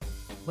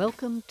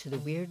Welcome to the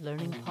Weird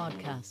Learning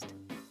Podcast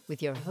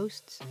with your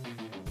hosts,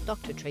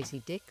 Dr.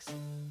 Tracy Dix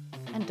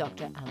and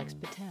Dr. Alex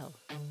Patel.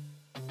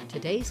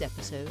 Today's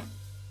episode,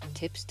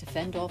 tips to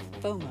fend off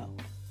FOMO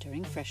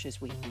during Freshers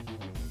Week.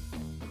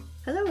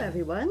 Hello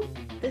everyone,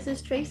 this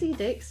is Tracy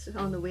Dix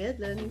on the Weird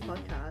Learning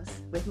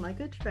Podcast with my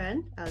good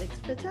friend Alex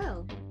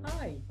Patel.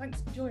 Hi,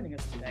 thanks for joining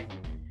us today.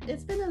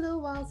 It's been a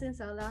little while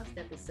since our last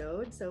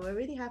episode, so we're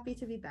really happy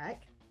to be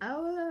back.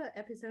 Our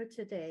episode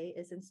today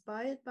is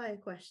inspired by a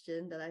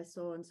question that I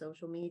saw on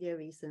social media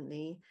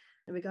recently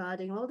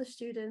regarding all the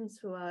students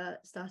who are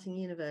starting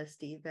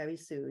university very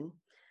soon.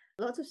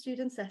 Lots of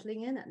students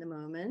settling in at the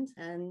moment,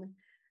 and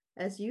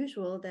as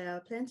usual, there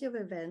are plenty of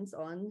events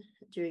on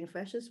during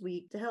Freshers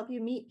Week to help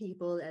you meet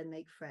people and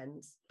make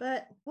friends.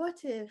 But what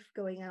if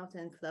going out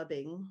and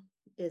clubbing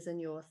isn't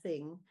your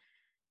thing?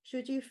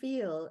 Should you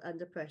feel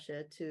under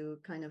pressure to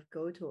kind of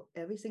go to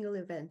every single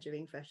event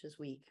during Freshers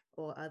Week,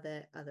 or are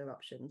there other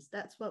options?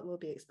 That's what we'll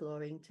be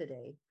exploring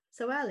today.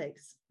 So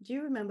Alex, do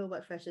you remember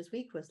what Freshers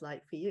Week was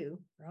like for you?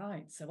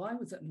 Right, so I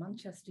was at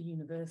Manchester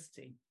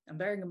University, and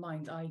bearing in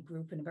mind I grew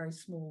up in a very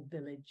small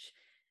village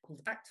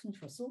called Acton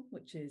Trussell,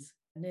 which is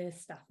near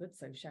Stafford,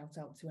 so shout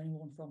out to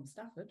anyone from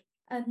Stafford.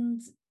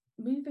 And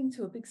moving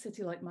to a big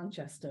city like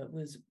Manchester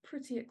was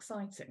pretty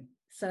exciting.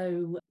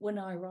 So when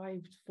I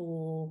arrived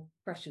for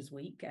Freshers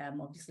Week,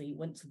 obviously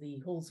went to the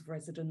halls of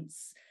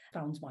residence,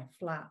 found my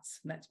flat,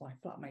 met my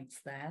flatmates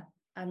there.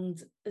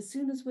 And as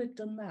soon as we'd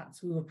done that,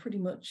 we were pretty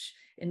much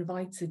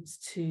invited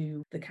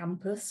to the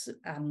campus,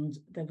 and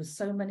there was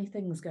so many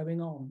things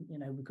going on. You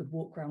know, we could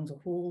walk around a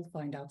hall,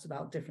 find out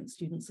about different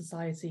student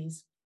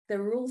societies.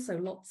 There were also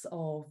lots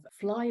of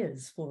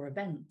flyers for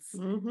events.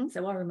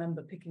 So I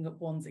remember picking up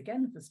ones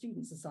again for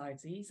student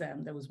societies.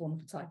 There was one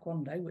for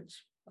Taekwondo,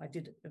 which I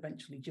did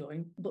eventually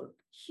join, but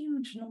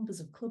huge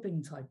numbers of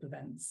clubbing type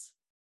events.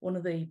 One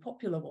of the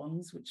popular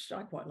ones, which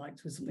I quite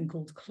liked, was something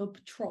called Club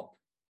Trop.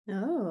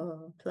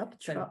 Oh, Club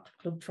Trop.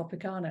 Club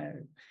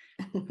Tropicano.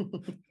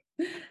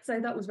 So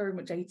that was very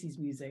much 80s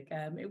music.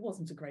 It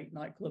wasn't a great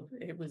nightclub.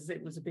 It was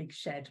a big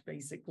shed,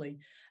 basically,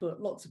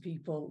 but lots of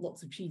people,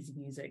 lots of cheesy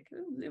music.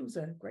 It was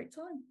a great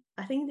time.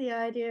 I think the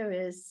idea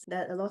is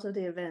that a lot of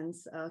the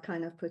events are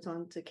kind of put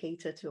on to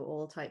cater to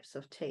all types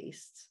of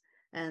tastes.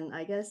 And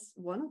I guess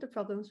one of the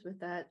problems with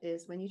that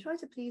is when you try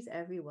to please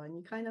everyone,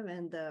 you kind of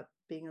end up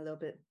being a little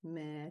bit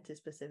meh to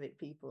specific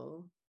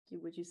people.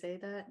 Would you say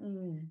that?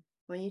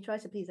 When you try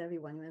to please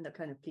everyone, you end up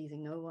kind of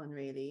pleasing no one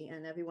really.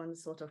 And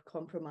everyone's sort of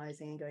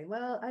compromising and going,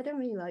 well, I don't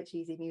really like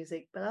cheesy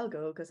music, but I'll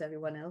go because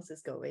everyone else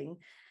is going.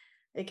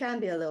 It can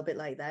be a little bit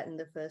like that in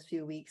the first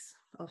few weeks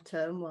of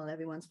term while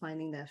everyone's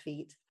finding their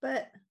feet.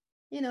 But,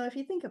 you know, if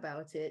you think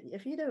about it,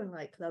 if you don't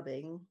like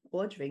clubbing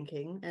or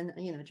drinking, and,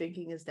 you know,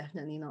 drinking is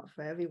definitely not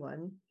for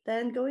everyone,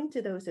 then going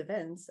to those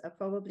events are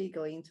probably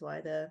going to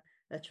either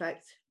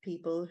attract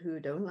people who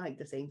don't like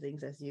the same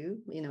things as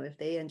you know, if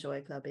they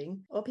enjoy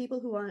clubbing, or people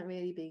who aren't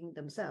really being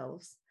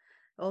themselves.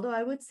 Although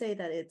I would say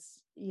that it's,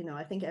 you know,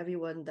 I think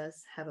everyone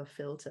does have a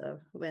filter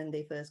when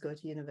they first go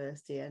to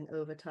university, and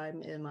over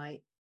time it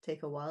might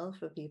take a while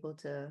for people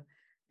to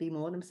be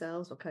more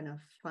themselves or kind of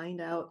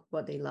find out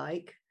what they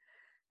like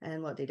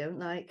and what they don't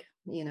like,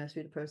 you know,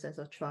 through the process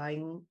of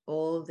trying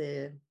all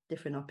the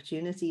different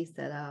opportunities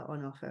that are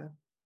on offer.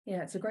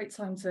 Yeah, it's a great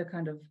time to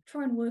kind of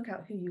try and work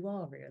out who you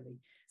are, really.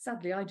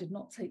 Sadly, I did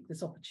not take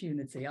this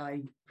opportunity.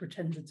 I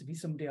pretended to be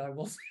somebody I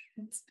wasn't.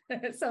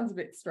 It sounds a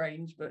bit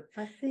strange, but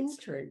I think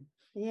it's true.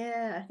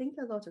 Yeah, I think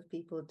a lot of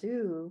people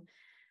do.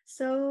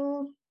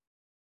 So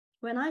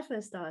when I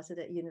first started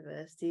at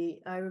university,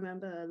 I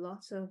remember a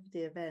lot of the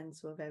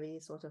events were very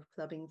sort of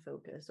clubbing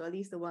focused, or at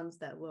least the ones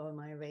that were on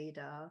my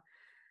radar,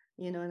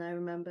 you know, and I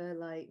remember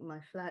like my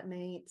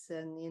flatmates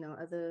and, you know,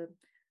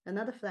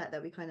 another flat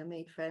that we kind of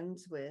made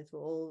friends with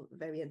were all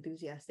very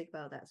enthusiastic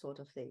about that sort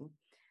of thing.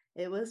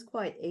 It was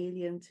quite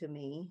alien to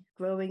me.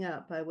 Growing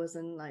up, I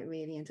wasn't like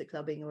really into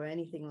clubbing or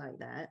anything like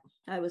that.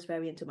 I was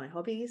very into my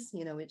hobbies,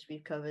 you know, which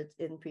we've covered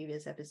in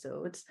previous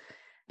episodes.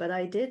 But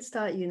I did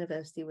start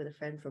university with a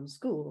friend from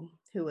school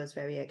who was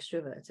very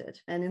extroverted.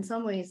 And in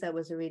some ways, that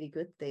was a really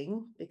good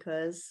thing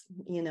because,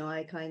 you know,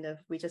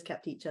 we just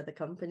kept each other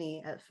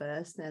company at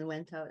first and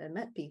went out and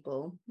met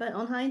people. But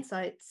on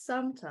hindsight,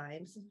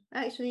 sometimes,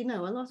 actually,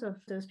 no, a lot of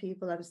those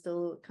people I'm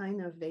still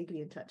kind of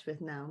vaguely in touch with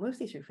now,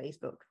 mostly through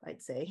Facebook,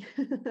 I'd say.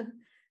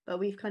 But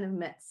we've kind of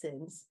met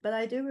since. But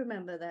I do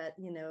remember that,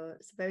 you know,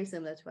 it's very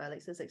similar to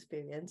Alex's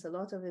experience. A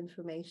lot of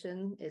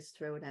information is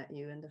thrown at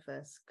you in the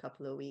first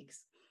couple of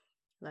weeks.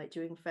 Like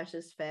during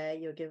Freshers Fair,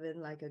 you're given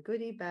like a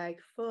goodie bag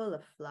full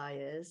of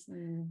flyers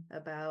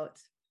about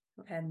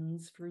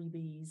pens,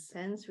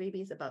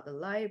 freebies, about the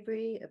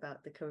library,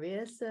 about the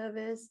career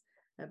service,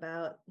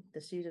 about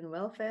the student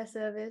welfare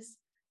service,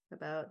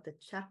 about the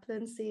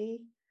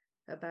chaplaincy,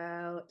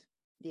 about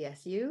the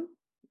SU,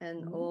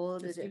 and all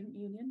the student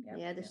union.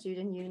 The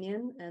student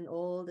union and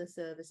all the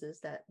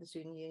services that the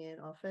student union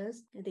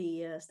offers.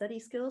 The Study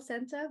Skills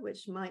Center,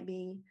 which might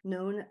be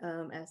known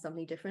as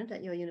something different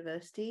at your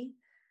university.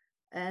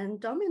 and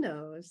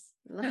dominoes.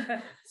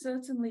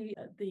 Certainly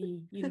at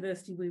the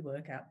university we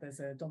work at, there's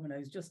a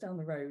Domino's just down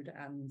the road,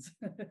 and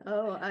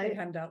they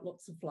hand out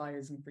lots of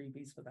flyers and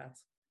freebies for that.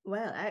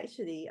 Well,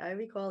 actually, I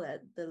recall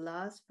at the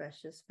last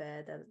Freshers'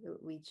 Fair that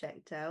we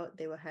checked out,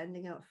 they were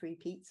handing out free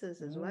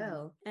pizzas as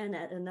well. And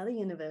at another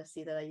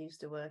university that I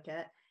used to work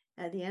at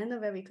the end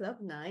of every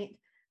club night,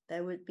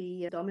 there would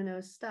be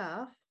Domino's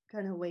staff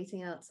kind of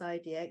waiting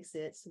outside the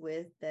exits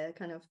with their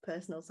kind of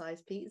personal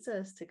sized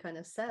pizzas to kind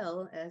of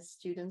sell as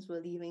students were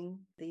leaving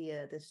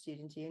the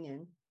student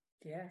union.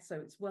 Yeah, so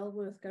it's well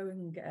worth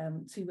going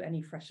to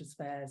any Freshers'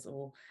 Fairs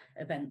or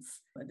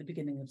events at the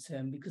beginning of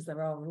term, because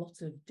there are a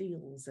lot of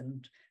deals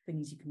and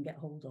things you can get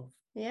hold of.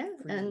 Yeah,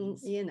 and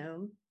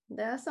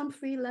there are some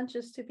free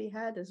lunches to be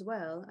had as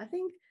well. I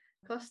think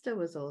Costa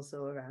was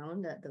also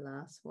around at the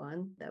last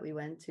one that we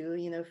went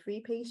to,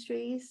 free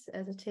pastries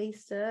as a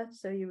taster,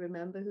 so you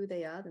remember who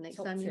they are the next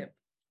time. Tip,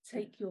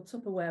 take your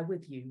Tupperware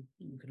with you.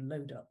 You can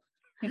load up.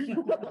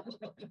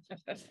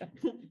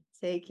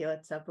 Take your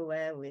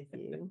Tupperware with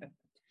you.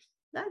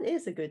 That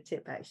is a good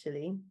tip,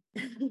 actually.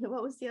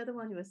 What was the other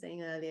one you were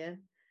saying earlier?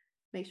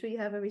 Make sure you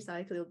have a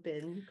recyclable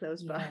bin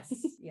close by.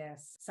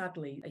 Yes.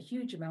 Sadly, a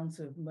huge amount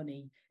of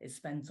money is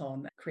spent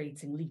on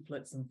creating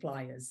leaflets and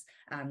flyers,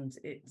 and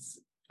it's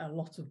a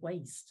lot of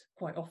waste.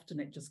 Quite often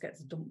it just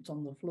gets dumped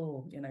on the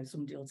floor.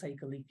 Somebody will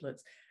take a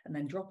leaflet and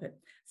then drop it.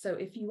 So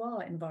if you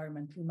are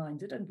environmentally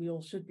minded, and we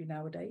all should be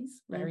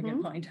nowadays, bearing in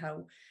mind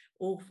how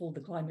awful the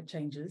climate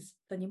change is,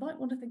 then you might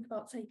want to think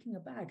about taking a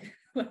bag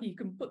where you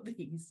can put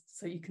these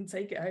so you can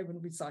take it home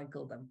and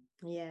recycle them.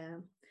 Yeah.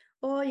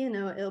 Or,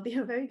 it'll be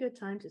a very good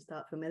time to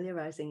start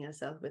familiarizing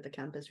yourself with the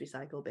campus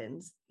recycle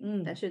bins.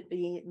 There should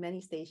be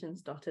many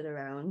stations dotted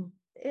around.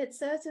 It's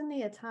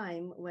certainly a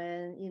time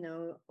when,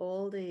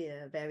 all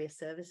the various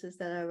services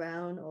that are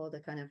around, all the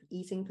kind of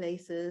eating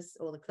places,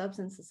 all the clubs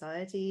and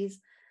societies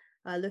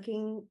are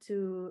looking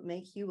to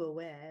make you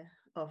aware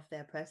of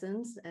their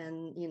presence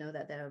and,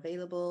 that they're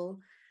available,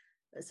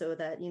 so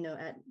that,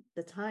 at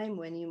the time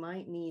when you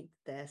might need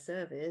their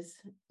service,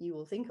 you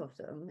will think of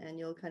them and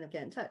you'll kind of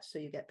get in touch. So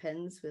you get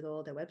pens with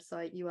all their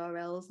website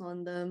URLs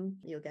on them.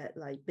 You'll get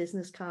like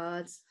business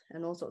cards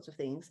and all sorts of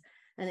things.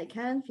 And it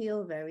can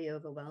feel very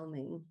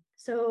overwhelming.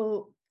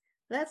 So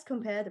let's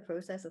compare the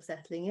process of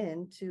settling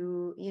in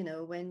to,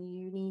 when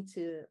you need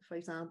to, for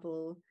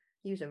example,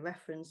 use a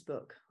reference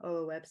book or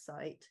a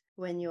website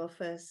when you're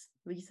first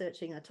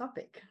researching a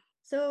topic.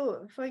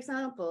 So, for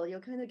example,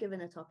 you're kind of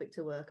given a topic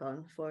to work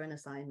on for an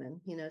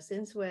assignment.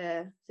 Since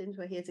we're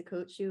here to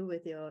coach you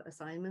with your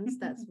assignments,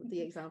 that's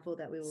the example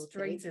that we will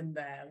Straight in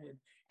there with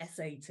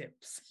essay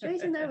tips.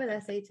 Straight in there with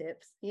essay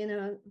tips,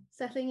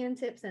 settling in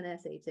tips and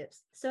essay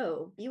tips.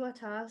 So you are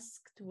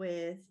tasked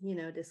with,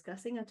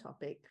 discussing a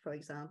topic, for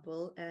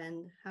example,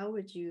 and how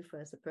would you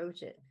first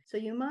approach it? So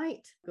you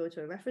might go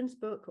to a reference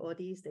book, or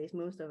these days,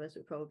 most of us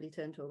would probably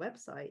turn to a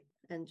website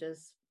and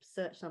just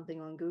search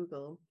something on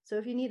Google. So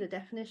if you need a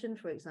definition,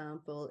 for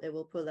example, it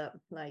will pull up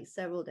like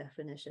several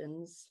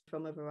definitions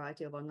from a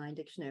variety of online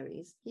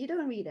dictionaries. You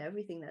don't read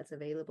everything that's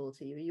available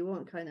to you. You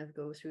won't kind of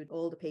go through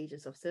all the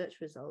pages of search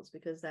results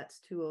because that's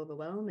too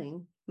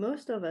overwhelming.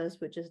 Most of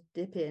us would just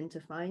dip in to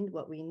find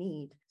what we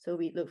need. So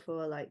we look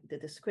for like the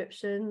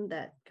description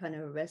that kind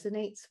of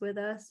resonates with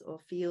us or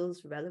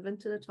feels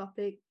relevant to the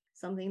topic,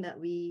 something that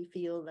we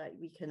feel like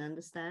we can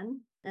understand.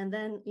 And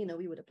then,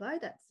 we would apply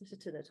that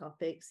to the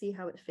topic, see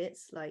how it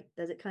fits. Like,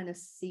 does it kind of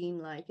seem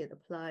like it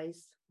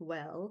applies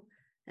well?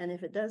 And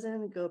if it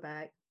doesn't, go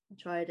back,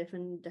 try a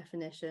different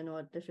definition or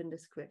a different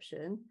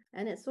description.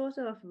 And it's sort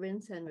of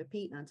rinse and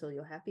repeat until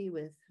you're happy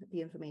with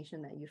the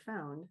information that you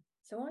found.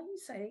 So are you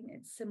saying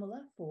it's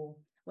similar for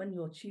when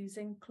you're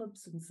choosing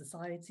clubs and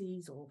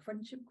societies or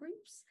friendship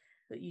groups,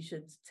 that you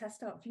should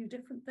test out a few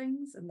different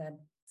things and then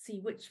see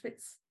which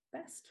fits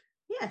best?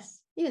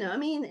 Yes.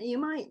 You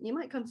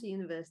might come to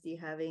university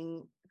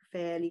having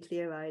fairly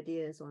clear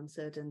ideas on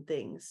certain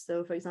things.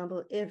 So, for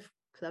example, if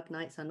club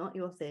nights are not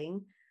your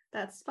thing,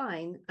 that's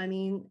fine.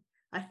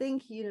 I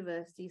think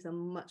universities are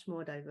much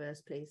more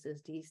diverse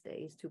places these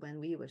days to when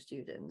we were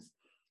students.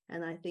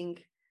 And I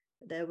think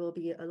there will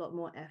be a lot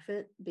more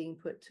effort being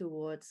put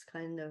towards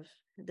kind of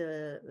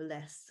the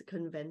less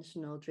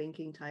conventional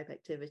drinking type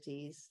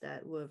activities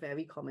that were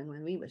very common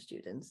when we were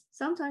students.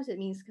 Sometimes it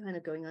means kind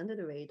of going under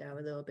the radar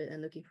a little bit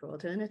and looking for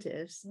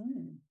alternatives.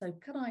 So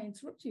can I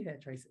interrupt you here,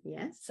 Tracy?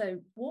 Yes. So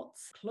what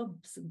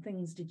clubs and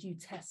things did you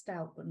test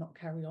out but not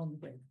carry on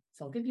with?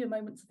 So I'll give you a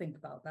moment to think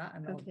about that,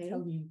 and I'll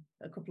tell you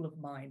a couple of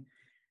mine.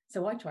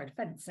 So I tried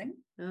fencing.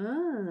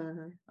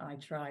 I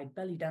tried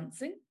belly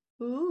dancing.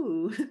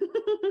 Ooh.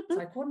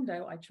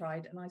 Taekwondo I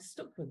tried, and I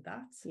stuck with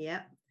that.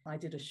 Yeah. I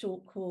did a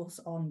short course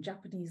on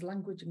Japanese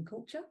language and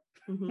culture.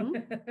 Mm-hmm.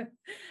 And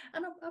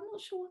I'm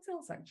not sure what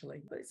else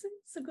actually, but it's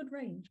a good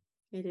range.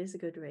 It is a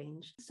good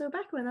range. So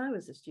back when I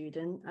was a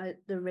student,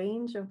 the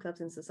range of clubs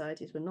and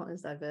societies were not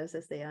as diverse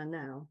as they are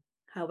now.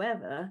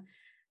 However,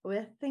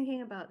 we're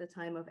thinking about the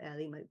time of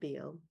Ally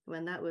McBeal,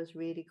 when that was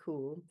really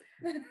cool.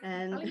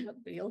 And Ally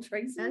McBeal,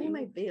 Tracy. Ally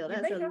McBeal,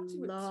 that's a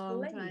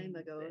long explain time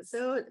ago. this.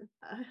 So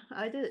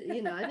I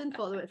didn't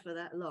follow it for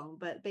that long,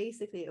 but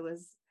basically it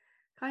was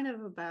kind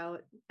of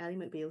about Ally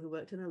McBeal, who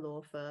worked in a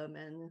law firm,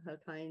 and her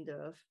kind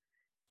of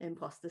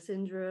imposter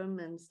syndrome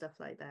and stuff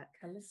like that.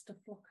 Callista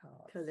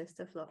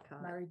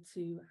Flockhart. Married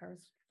to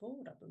Harrison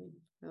Ford, I believe.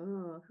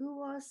 Oh, who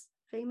was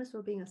famous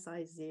for being a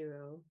size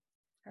 0?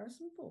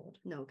 Harrison Ford?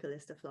 No,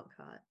 Callista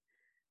Flockhart.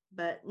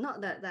 But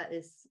not that that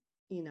is,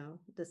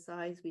 the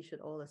size we should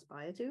all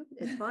aspire to.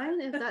 It's fine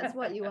if that's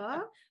what you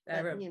are.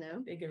 There are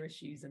bigger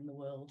issues in the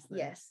world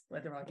than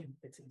whether I can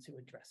fit into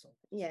a dress or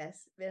not.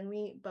 Yes,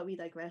 but we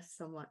digress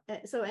somewhat.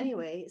 So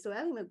anyway, so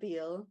Ally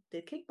McBeal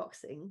did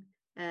kickboxing,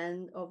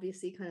 and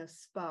obviously kind of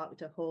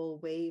sparked a whole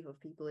wave of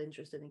people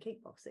interested in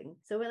kickboxing.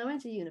 So when I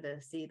went to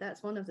university,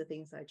 that's one of the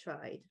things I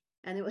tried.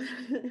 And it was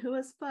it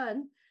was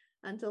fun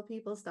until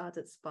people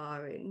started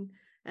sparring.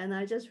 And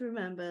I just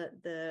remember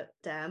the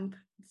damp,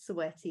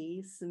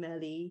 sweaty,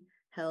 smelly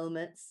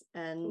helmets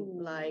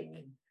and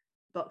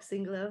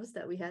boxing gloves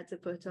that we had to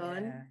put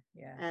on.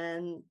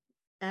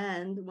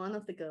 And one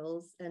of the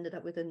girls ended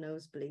up with a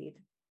nosebleed.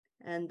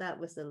 And that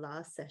was the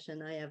last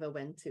session I ever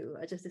went to.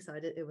 I just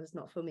decided it was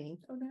not for me.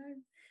 Oh no.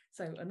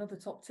 So another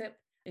top tip,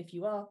 if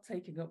you are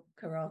taking up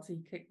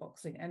karate,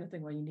 kickboxing,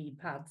 anything where you need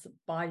pads,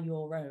 buy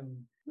your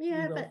own.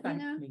 Yeah, you will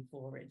thank me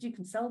for it. You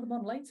can sell them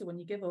on later when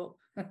you give up.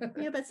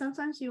 Yeah, but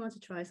sometimes you want to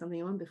try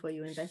something on before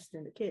you invest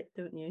in the kit,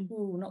 don't you?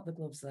 Oh, not the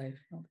gloves though,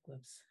 not the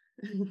gloves.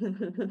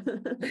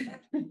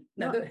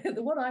 No,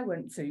 the one I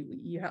went to,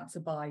 you had to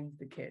buy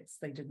the kits.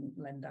 They didn't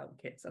lend out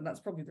kits, and that's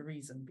probably the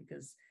reason,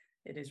 because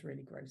it is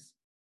really gross.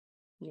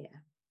 Yeah.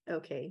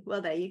 Okay.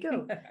 Well, there you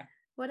go.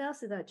 What else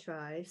did I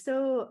try?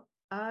 So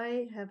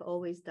I have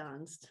always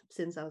danced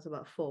since I was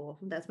about 4.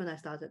 That's when I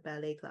started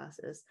ballet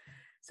classes.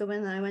 So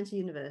when I went to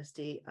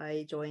university,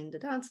 I joined a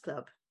dance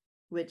club,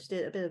 which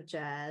did a bit of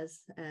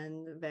jazz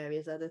and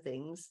various other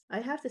things.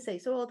 I have to say,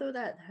 so although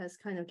that has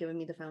kind of given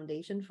me the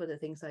foundation for the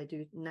things I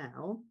do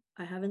now,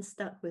 I haven't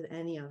stuck with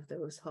any of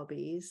those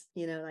hobbies,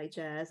 like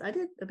jazz. I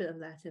did a bit of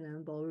Latin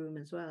and ballroom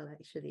as well,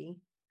 actually.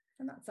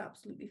 And that's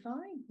absolutely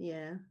fine.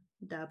 Yeah,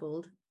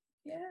 dabbled.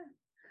 Yeah.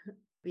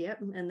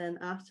 Yep. And then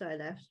after I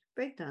left,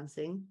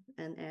 breakdancing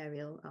and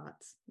aerial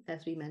arts,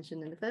 as we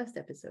mentioned in the first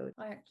episode.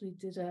 I actually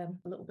did a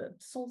little bit of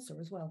salsa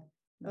as well.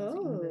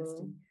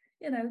 Oh.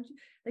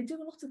 They do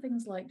a lot of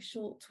things like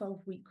short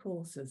 12-week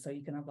courses, so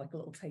you can have like a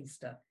little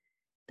taster.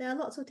 There are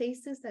lots of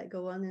tasters that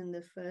go on in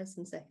the first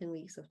and second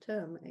weeks of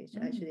term,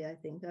 actually, I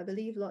think. I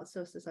believe lots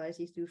of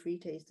societies do free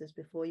tasters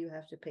before you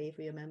have to pay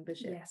for your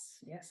membership.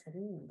 Yes.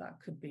 Oh, that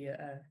could be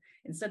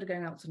instead of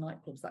going out to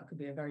nightclubs, that could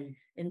be a very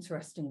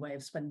interesting way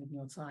of spending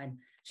your time.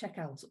 Check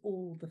out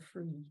all the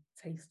free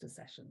taster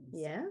sessions.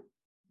 Yeah.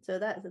 So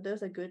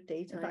those are good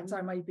daytime. In fact,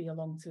 I may be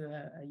along to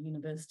a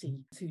university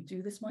to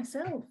do this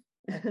myself.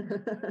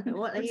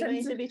 What are you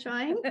going to be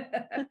trying?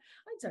 I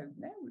don't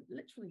know.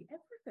 Literally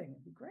everything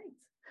would be great.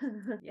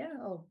 Yeah,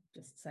 I'll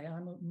just say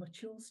I'm a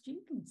mature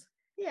student.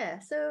 Yeah,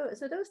 so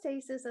those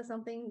tasters are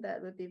something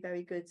that would be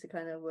very good to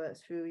kind of work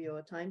through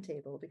your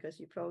timetable, because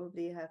you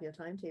probably have your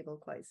timetable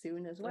quite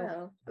soon as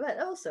well. But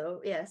also,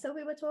 so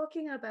we were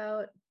talking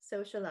about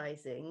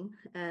socializing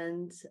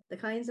and the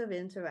kinds of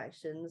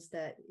interactions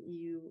that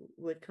you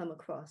would come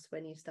across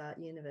when you start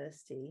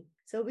university.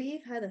 So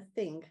we've had a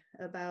think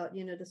about,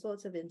 the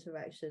sorts of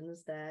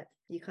interactions that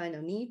you kind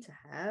of need to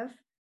have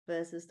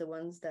versus the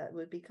ones that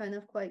would be kind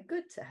of quite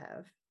good to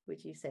have,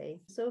 would you say?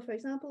 So for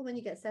example, when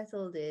you get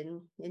settled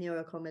in your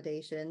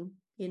accommodation,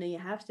 you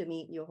have to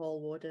meet your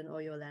hall warden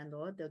or your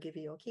landlord. They'll give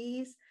you your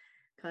keys,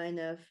 kind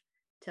of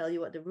tell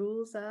you what the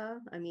rules are.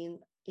 I mean,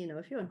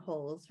 if you're in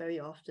halls, very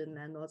often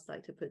landlords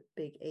like to put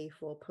big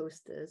A4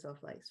 posters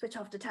of like, switch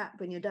off the tap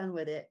when you're done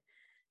with it.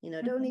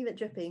 Don't leave it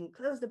dripping,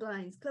 close the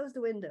blinds, close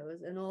the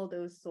windows, and all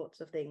those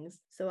sorts of things.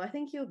 So I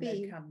think you'll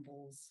be...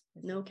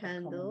 No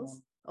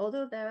candles.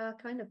 Although there are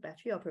kind of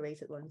battery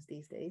operated ones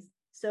these days.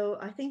 So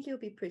I think you'll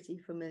be pretty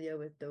familiar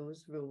with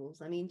those rules.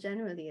 I mean,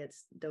 generally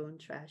it's don't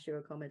trash your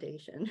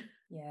accommodation.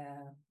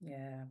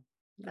 Yeah.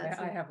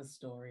 I have a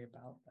story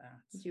about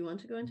that. Do you want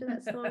to go into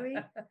that story?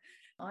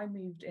 I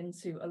moved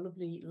into a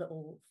lovely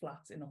little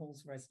flat in a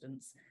Halls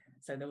residence.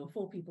 So there were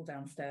 4 people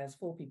downstairs,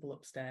 4 people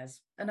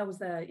upstairs. And I was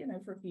there,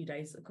 for a few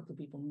days. A couple of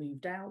people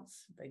moved out.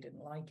 They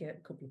didn't like it.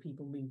 A couple of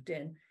people moved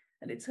in.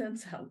 And it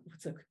turns out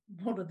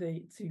one of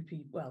the 2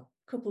 people, a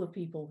couple of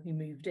people who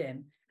moved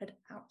in had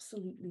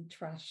absolutely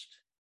trashed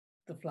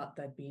the flat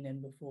they'd been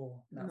in before.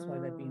 And that's why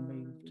they'd been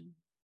moved.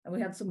 And we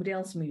had somebody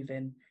else move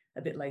in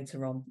a bit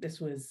later on. This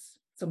was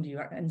somebody who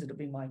ended up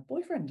being my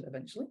boyfriend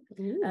eventually.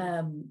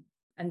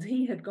 And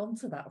he had gone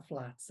to that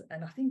flat,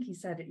 and I think he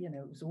said it,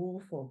 it was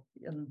awful.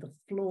 And the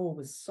floor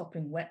was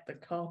sopping wet, the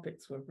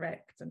carpets were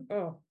wrecked, and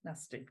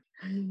nasty.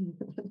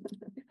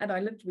 And I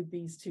lived with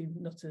these 2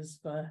 nutters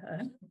for...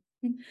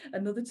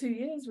 another 2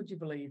 years, would you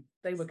believe?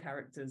 They were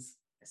characters.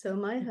 So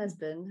my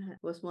husband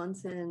was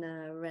once in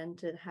a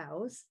rented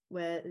house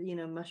where,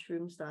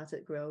 mushrooms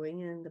started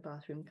growing in the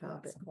bathroom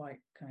carpet. That's quite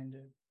kind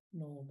of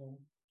normal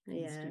in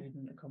Yeah,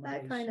 student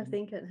accommodation. that kind of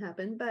thing can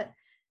happen. But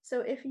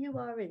so if you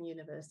are in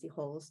university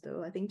halls,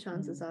 though, I think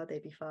chances are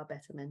they'd be far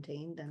better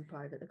maintained than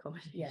private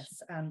accommodation.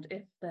 Yes, and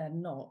if they're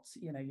not,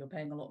 you're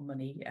paying a lot of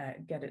money,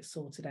 get it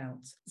sorted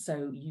out.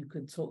 So you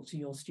could talk to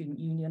your student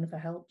union for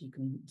help. You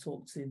can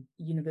talk to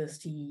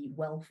university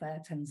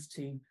welfare, tends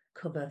to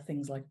cover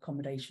things like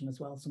accommodation as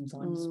well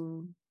sometimes,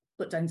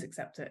 but don't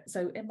accept it.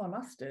 So in my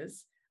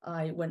master's,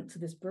 I went to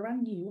this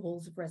brand new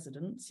halls of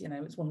residence.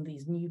 It's one of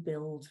these new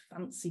build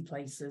fancy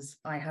places.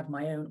 I had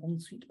my own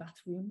ensuite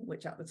bathroom,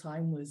 which at the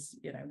time was,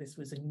 this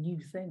was a new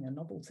thing, a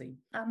novelty.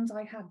 And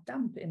I had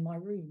damp in my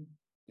room.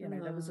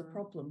 There was a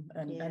problem,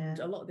 and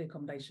a lot of the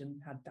accommodation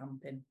had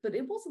damp in, but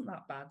it wasn't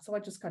that bad. So I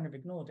just kind of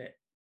ignored it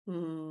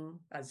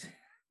as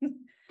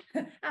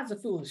as a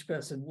foolish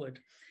person would.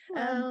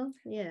 Well,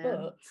 yeah.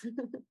 But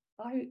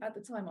at the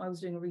time I was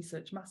doing a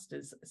research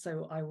master's,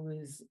 so I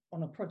was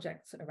on a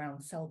project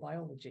around cell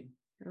biology.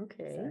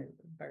 Okay. So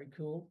very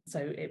cool. So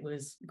it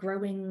was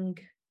growing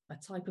a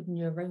type of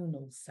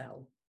neuronal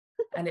cell.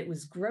 And it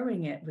was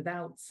growing it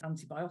without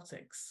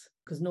antibiotics,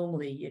 because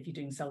normally if you're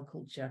doing cell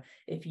culture,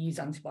 if you use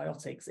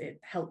antibiotics, it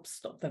helps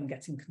stop them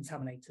getting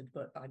contaminated.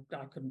 But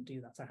I couldn't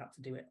do that. I had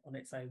to do it on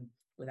its own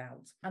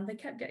without. And they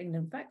kept getting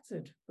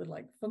infected with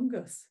like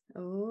fungus.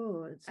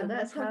 Oh, so and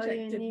that's how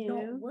you did knew.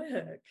 not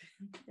work.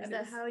 Is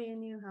that how you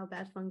knew how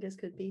bad fungus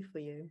could be for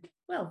you?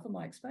 Well, for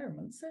my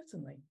experiments,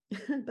 certainly.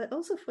 But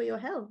also for your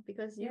health,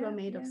 because you are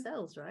made of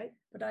cells, right?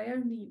 But I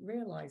only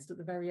realised at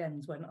the very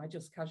end when I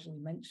just casually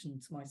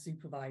mentioned to my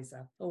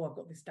supervisor, oh, I've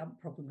got this damp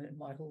problem in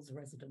my halls of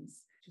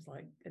residence. She's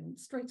like, and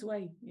straight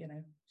away,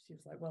 she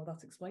was like, well,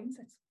 that explains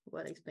it.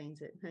 What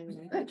explains it? Hang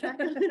on, backtrack.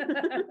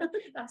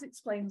 That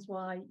explains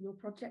why your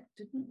project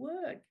didn't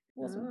work. It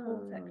wasn't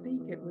poor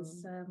technique. It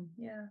was,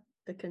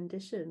 the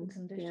conditions,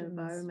 the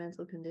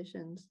environmental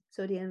conditions.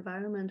 So the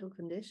environmental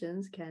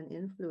conditions can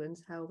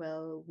influence how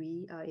well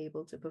we are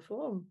able to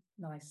perform.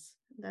 Nice.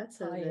 That's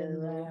a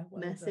little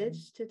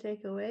message to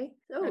take away.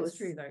 That's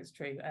true, though. It's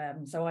true.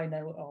 So I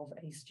know of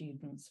a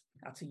student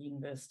at a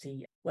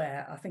university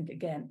where I think,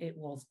 again, it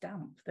was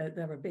damp.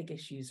 There are big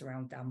issues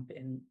around damp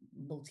in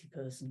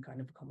multi-person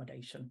kind of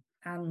accommodation.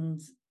 And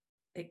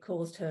it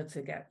caused her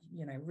to get,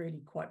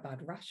 really quite bad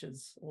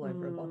rashes all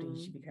over her body.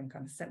 She became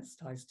kind of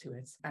sensitized to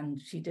it.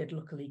 And she did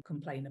luckily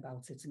complain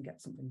about it and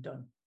get something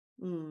done.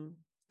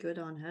 Good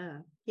on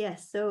her.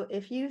 Yes, so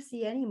if you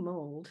see any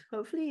mold,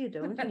 hopefully you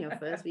don't in your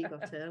first week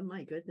of term,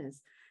 my goodness.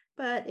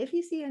 But if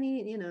you see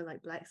any,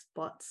 like black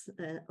spots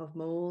of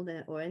mold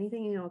or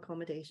anything in your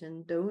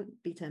accommodation, don't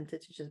be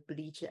tempted to just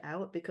bleach it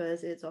out,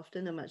 because it's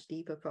often a much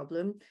deeper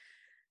problem.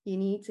 You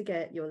need to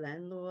get your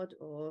landlord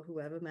or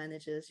whoever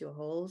manages your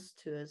halls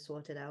to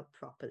sort it out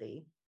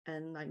properly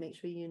and make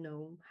sure you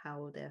know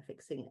how they're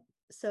fixing it.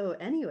 So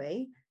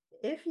anyway,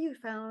 if you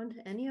found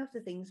any of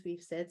the things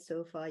we've said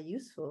so far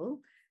useful,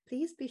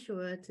 please be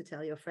sure to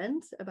tell your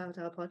friends about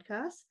our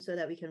podcast so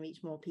that we can reach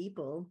more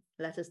people.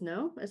 Let us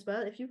know as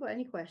well if you've got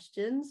any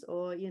questions,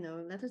 or,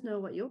 let us know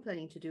what you're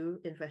planning to do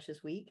in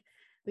Freshers Week.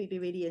 We'd be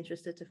really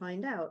interested to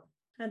find out.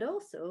 And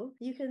also,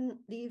 you can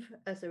leave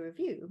us a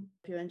review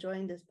if you're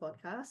enjoying this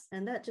podcast.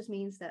 And that just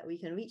means that we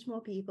can reach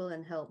more people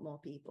and help more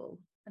people.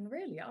 And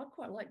really, I'd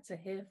quite like to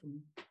hear from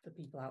the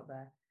people out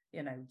there.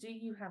 Do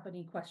you have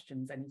any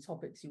questions, any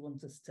topics you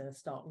want us to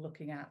start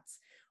looking at?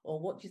 Or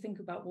what do you think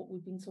about what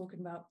we've been talking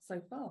about so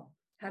far?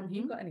 Have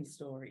you got any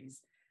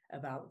stories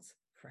about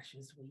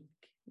Freshers Week?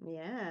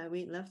 Yeah,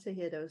 we'd love to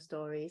hear those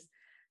stories.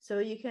 So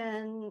you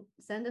can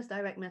send us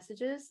direct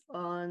messages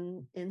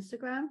on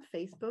Instagram,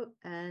 Facebook,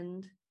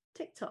 and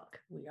TikTok.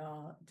 We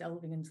are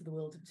delving into the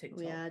world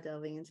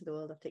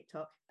of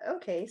TikTok.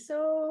 Okay,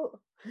 so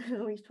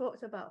we've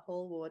talked about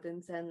hall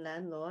wardens and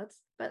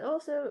landlords, but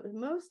also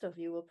most of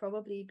you will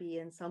probably be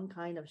in some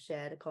kind of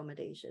shared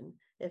accommodation.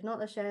 If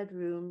not a shared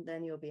room,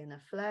 then you'll be in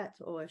a flat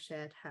or a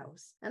shared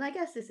house. And I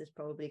guess this is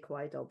probably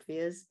quite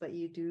obvious, but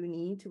you do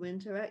need to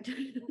interact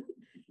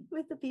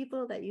with the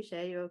people that you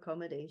share your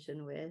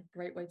accommodation with.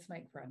 Great way to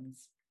make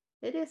friends.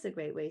 It is a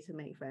great way to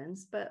make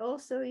friends, but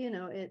also, you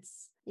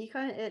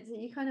kind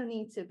of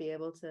need to be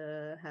able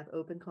to have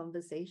open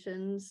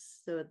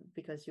conversations,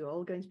 because you're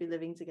all going to be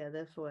living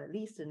together for at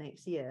least the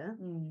next year.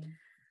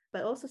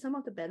 But also some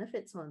of the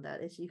benefits on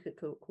that is you could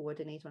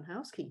coordinate on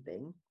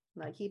housekeeping,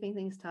 like keeping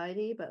things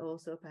tidy, but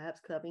also perhaps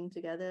clubbing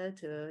together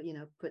to,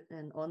 put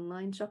an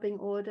online shopping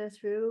order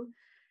through.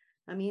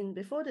 I mean,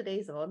 before the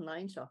days of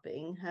online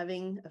shopping,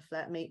 having a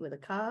flatmate with a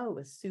car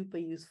was super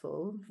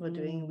useful for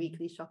doing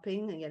weekly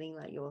shopping and getting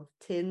your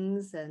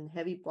tins and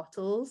heavy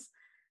bottles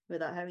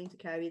without having to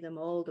carry them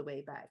all the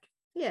way back.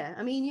 Yeah,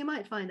 I mean, you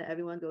might find that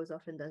everyone goes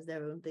off and does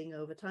their own thing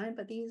over time,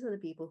 but these are the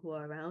people who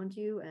are around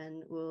you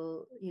and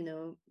will,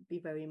 be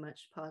very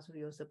much part of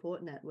your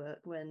support network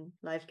when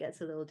life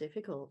gets a little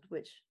difficult,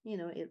 which,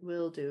 it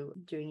will do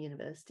during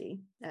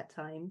university at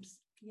times.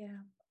 Yeah.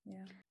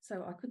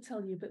 So I could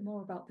tell you a bit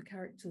more about the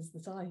characters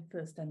that I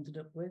first ended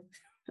up with.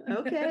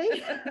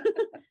 Okay.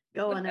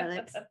 Go on,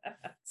 Alex.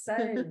 So,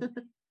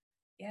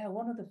 yeah,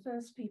 one of the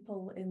first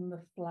people in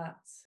the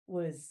flat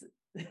was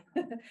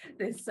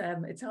this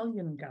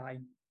Italian guy,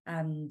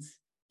 and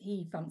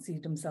he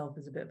fancied himself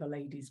as a bit of a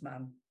ladies'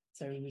 man.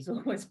 So he was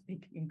always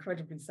making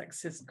incredibly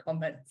sexist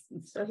comments.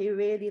 And So he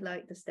really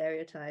liked the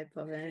stereotype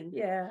of him.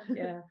 yeah.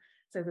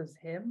 So there was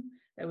him.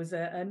 There was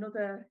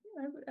another,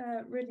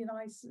 really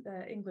nice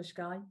English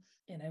guy,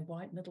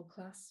 white middle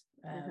class.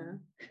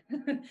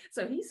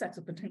 So he set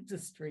up an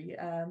industry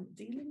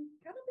dealing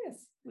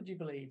cannabis. Would you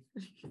believe?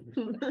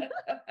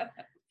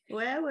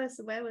 Where was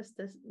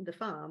the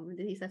farm?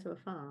 Did he set up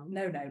a farm?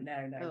 No.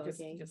 Oh,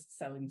 Just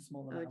selling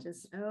small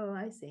amounts.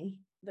 I see.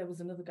 There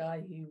was another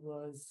guy who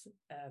was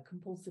a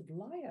compulsive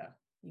liar.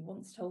 He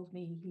once told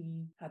me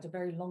he had a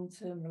very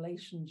long-term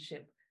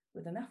relationship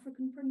with an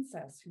African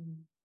princess who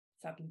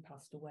sadly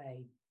passed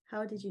away.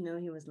 How did you know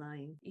he was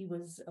lying? He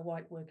was a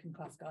white working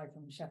class guy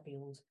from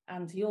Sheffield.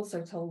 And he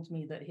also told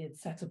me that he had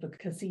set up a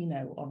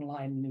casino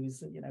online and he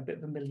was, a bit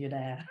of a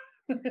millionaire.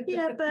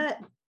 Yeah, but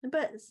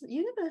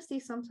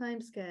universities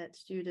sometimes get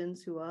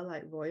students who are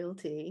like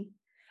royalty.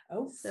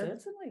 Oh,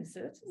 certainly.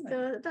 So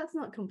that's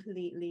not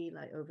completely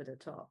like over the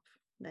top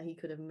that he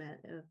could have met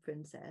a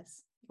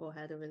princess or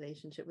had a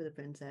relationship with a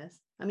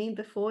princess. I mean,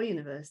 before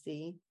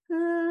university,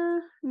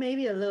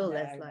 maybe a little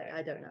less like,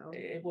 I don't know.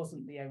 It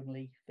wasn't the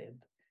only fib.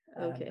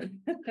 Okay.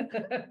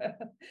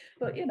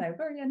 But,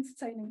 very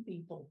entertaining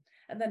people.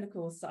 And then, of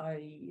course,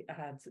 I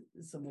had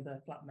some of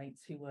the flatmates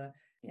who were,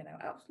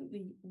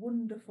 absolutely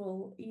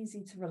wonderful,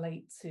 easy to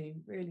relate to,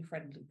 really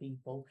friendly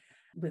people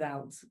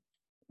without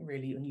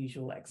really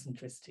unusual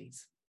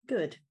eccentricities.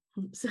 Good.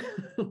 So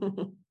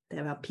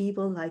there are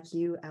people like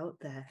you out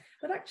there.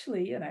 But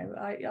actually,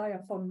 I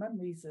have fond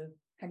memories of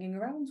hanging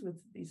around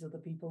with these other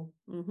people.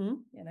 Mm-hmm.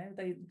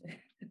 They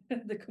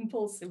the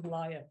compulsive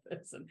liar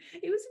person.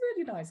 He was a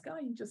really nice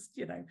guy. He just,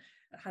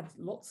 had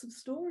lots of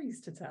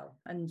stories to tell.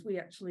 And we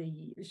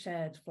actually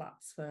shared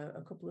flats for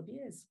a couple of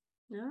years.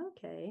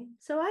 Okay.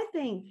 So I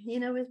think,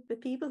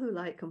 with people who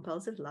like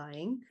compulsive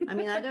lying, I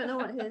mean, I don't know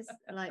what his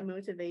like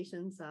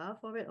motivations are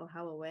for it or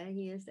how aware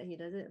he is that he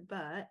does it,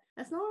 but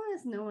as long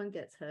as no one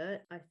gets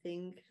hurt, I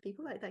think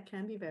people like that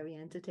can be very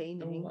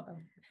entertaining. Oh,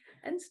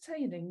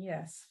 entertaining,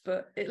 yes.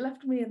 But it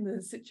left me in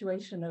the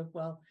situation of,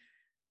 well,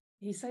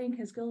 he's saying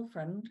his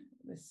girlfriend,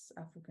 this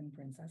African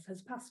princess,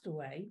 has passed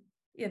away,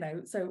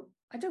 so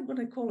I don't want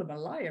to call him a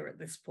liar at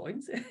this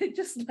point. It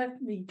just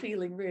left me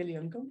feeling really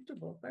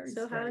uncomfortable. Very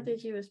So strange. How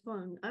did you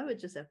respond? I would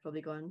just have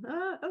probably gone,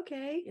 oh,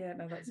 okay. Yeah,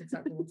 no, that's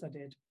exactly what I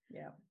did.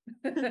 Yeah.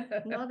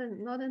 nod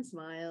and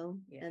smile,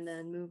 yes. And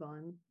then move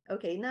on.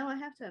 Okay, now I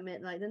have to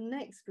admit, like the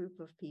next group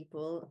of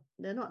people,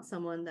 they're not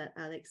someone that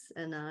Alex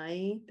and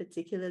I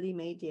particularly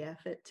made the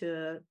effort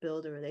to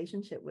build a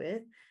relationship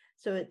with.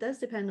 So it does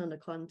depend on the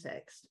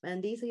context.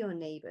 And these are your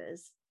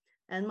neighbors.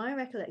 And my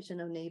recollection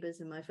of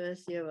neighbors in my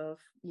first year of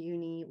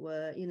uni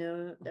were,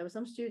 there were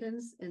some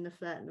students in the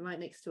flat right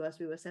next to us.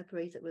 We were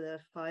separated with a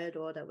fire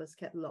door that was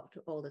kept locked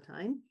all the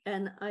time.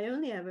 And I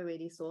only ever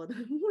really saw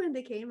them when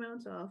they came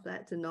around to our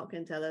flat to knock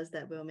and tell us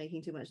that we were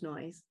making too much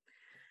noise.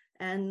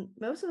 And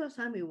most of the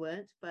time we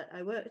weren't, but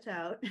I worked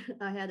out,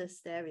 I had a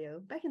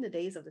stereo, back in the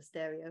days of the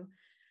stereo,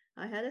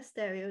 I had a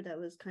stereo that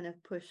was kind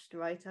of pushed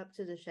right up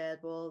to the shared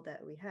wall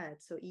that we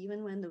had. So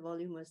even when the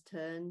volume was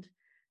turned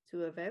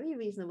to a very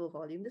reasonable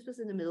volume, this was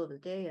in the middle of the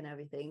day and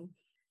everything,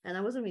 and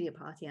I wasn't really a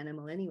party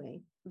animal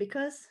anyway,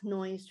 because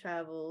noise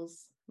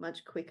travels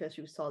much quicker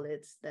through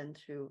solids than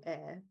through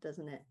air,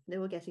 doesn't it? They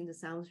were getting the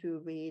sound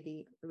through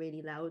really,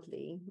 really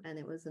loudly, and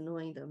it was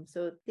annoying them.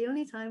 So the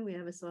only time we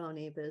ever saw our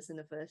neighbors in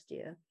the first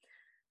year.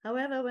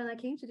 However, when I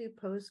came to do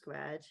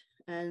postgrad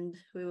and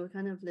we were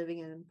kind of living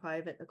in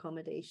private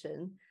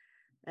accommodation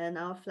and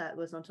our flat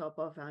was on top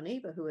of our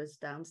neighbor who was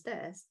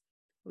downstairs,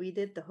 we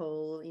did the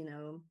whole,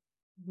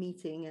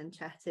 meeting and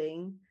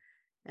chatting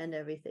and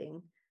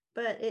everything.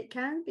 But it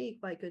can be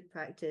quite good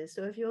practice.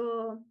 So if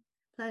you're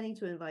planning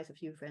to invite a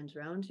few friends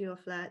around to your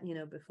flat,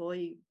 before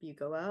you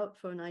go out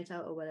for a night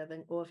out or whatever,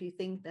 or if you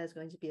think there's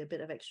going to be a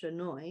bit of extra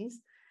noise,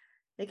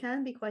 it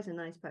can be quite a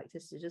nice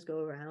practice to just go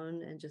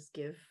around and just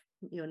give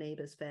your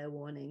neighbors fair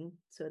warning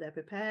so they're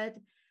prepared.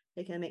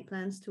 They can make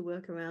plans to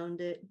work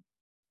around it.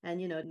 And,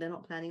 they're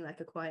not planning like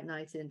a quiet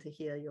night in to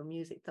hear your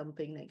music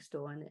thumping next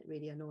door and it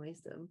really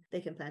annoys them.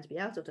 They can plan to be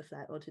out of the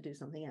flat or to do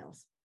something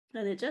else.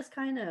 And it just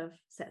kind of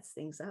sets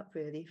things up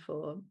really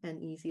for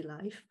an easy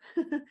life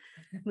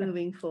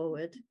moving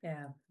forward.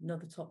 Yeah,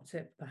 another top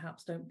tip,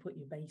 perhaps don't put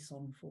your bass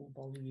on full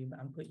volume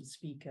and put your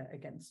speaker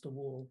against a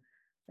wall.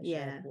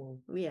 Wall.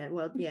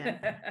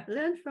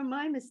 Learn from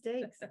my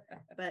mistakes.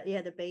 But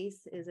yeah, the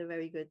bass is a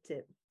very good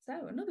tip.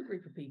 So another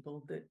group of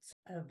people that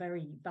are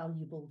very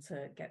valuable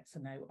to get to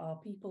know are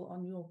people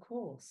on your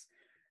course.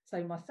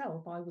 So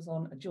myself, I was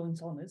on a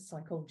joint honours,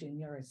 psychology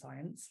and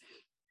neuroscience,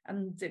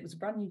 and it was a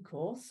brand new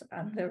course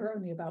and there were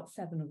only about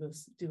 7 of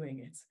us doing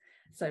it.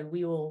 So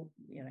we all,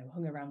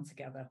 hung around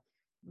together.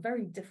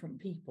 Very different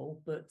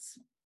people, but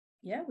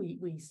yeah,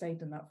 we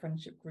stayed in that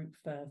friendship group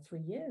for 3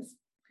 years.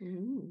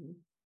 Mm.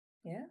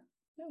 Yeah.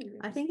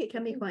 I think it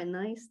can be quite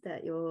nice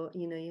that you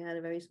had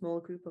a very small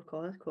group of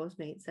course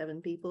mates,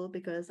 7 people,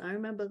 because I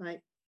remember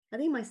I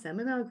think my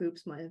seminar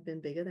groups might have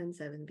been bigger than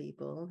 7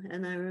 people.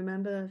 And I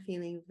remember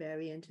feeling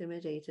very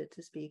intimidated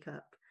to speak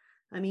up.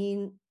 I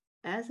mean,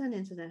 as an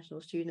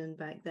international student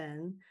back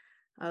then,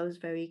 I was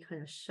very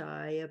kind of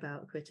shy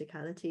about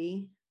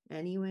criticality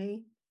anyway.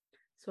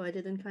 So I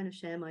didn't kind of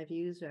share my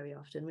views very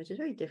often, which is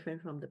very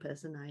different from the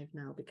person I've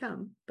now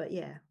become. But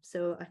yeah,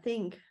 so I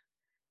think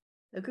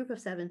a group of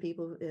 7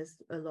 people is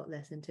a lot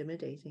less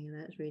intimidating, and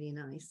that's really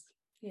nice.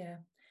 Yeah,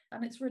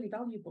 and it's really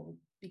valuable,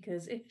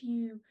 because if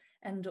you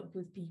end up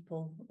with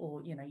people,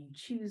 or you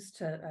choose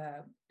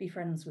to be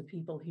friends with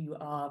people who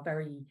are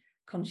very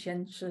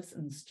conscientious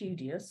and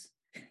studious,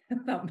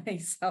 that may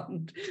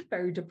sound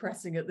very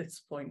depressing at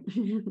this point,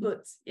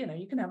 but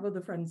you can have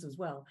other friends as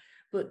well.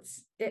 But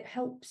it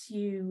helps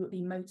you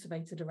be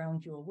motivated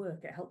around your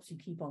work. It helps you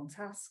keep on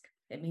task.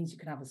 It means you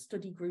can have a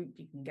study group,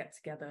 you can get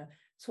together,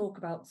 talk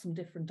about some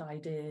different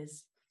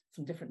ideas,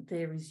 some different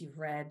theories you've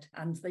read,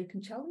 and they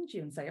can challenge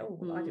you and say, oh,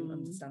 well, I didn't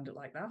understand it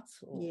like that.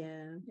 Or,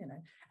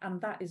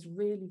 and that is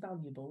really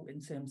valuable in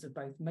terms of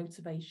both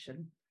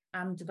motivation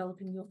and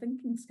developing your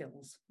thinking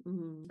skills.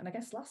 And I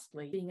guess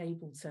lastly, being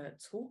able to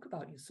talk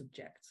about your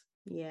subject.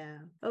 Yeah.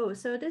 Oh,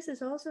 so this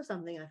is also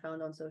something I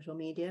found on social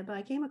media, but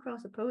I came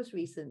across a post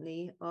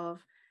recently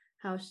of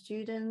how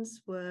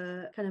students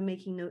were kind of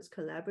making notes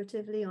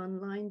collaboratively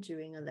online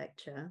during a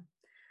lecture.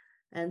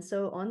 And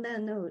so on their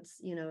notes,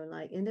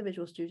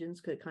 individual students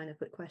could kind of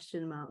put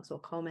question marks or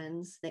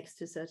comments next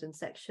to certain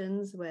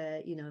sections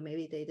where,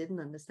 maybe they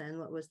didn't understand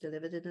what was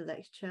delivered in the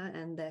lecture,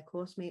 and their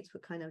course mates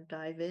would kind of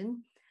dive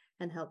in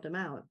and help them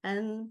out.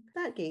 And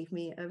that gave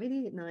me a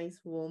really nice,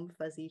 warm,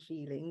 fuzzy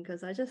feeling,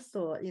 because I just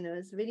thought,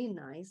 it's really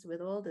nice with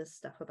all this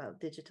stuff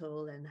about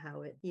digital and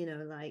how it,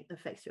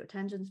 affects your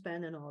attention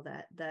span and all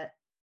that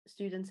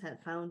students had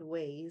found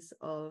ways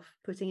of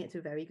putting it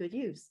to very good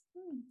use.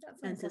 That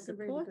sounds like a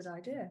really good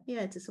idea.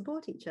 Yeah, to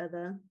support each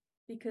other.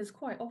 Because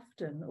quite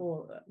often,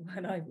 or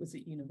when I was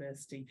at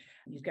university,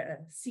 you'd get a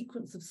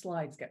sequence of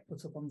slides get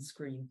put up on the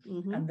screen,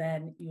 and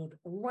then you'd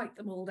write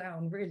them all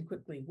down really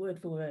quickly, word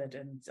for word,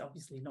 and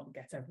obviously not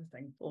get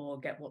everything or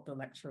get what the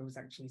lecturer was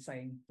actually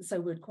saying.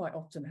 So we'd quite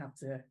often have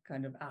to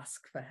kind of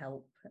ask for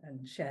help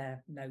and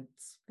share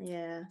notes.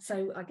 Yeah.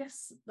 So I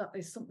guess that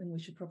is something we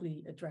should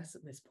probably address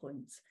at this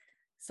point.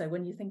 So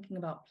when you're thinking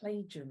about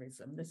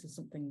plagiarism, this is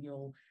something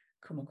you'll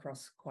come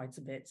across quite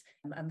a bit,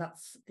 and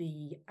that's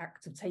the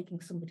act of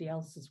taking somebody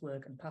else's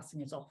work and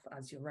passing it off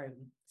as your own.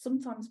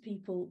 Sometimes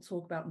people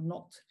talk about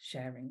not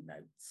sharing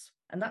notes,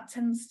 and that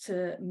tends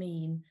to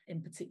mean,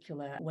 in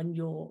particular, when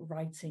you're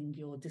writing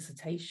your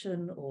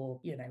dissertation or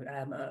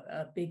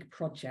a big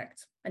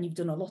project, and you've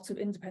done a lot of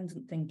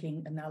independent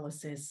thinking,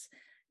 analysis,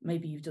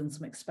 maybe you've done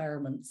some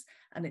experiments,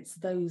 and it's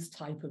those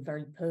type of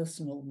very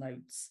personal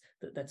notes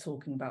that they're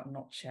talking about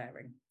not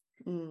sharing.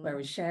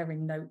 Whereas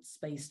sharing notes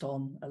based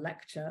on a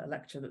lecture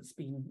that's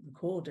been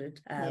recorded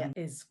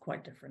is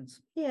quite different.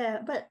 Yeah,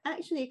 but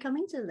actually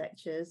coming to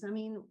lectures, I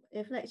mean,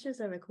 if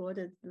lectures are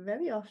recorded,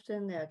 very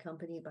often they're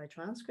accompanied by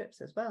transcripts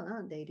as well,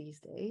 aren't they,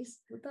 these days?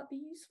 Would that be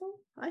useful?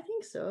 I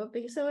think so.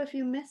 So if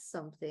you miss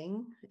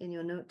something in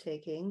your note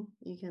taking,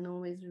 you can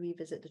always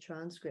revisit the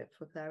transcript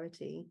for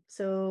clarity.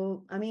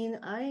 So, I mean,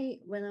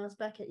 when I was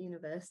back at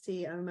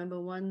university, I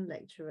remember one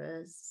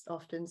lecturer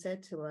often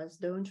said to us,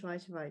 don't try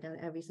to write down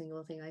every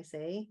single thing I say.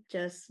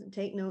 Just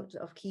take note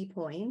of key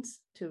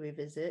points to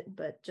revisit,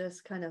 but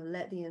just kind of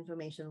let the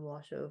information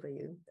wash over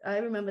you. I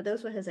remember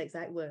those were his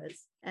exact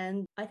words.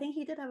 And I think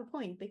he did have a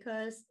point,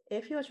 because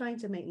if you're trying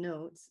to make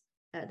notes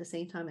at the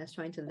same time as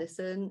trying to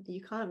listen,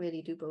 you can't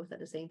really do both at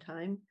the same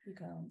time. You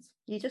can't.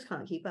 You just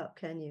can't keep up,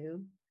 can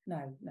you?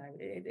 No,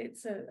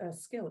 it's a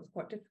skill. It's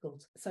quite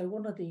difficult. So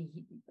one of the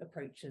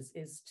approaches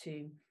is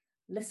to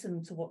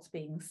listen to what's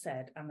being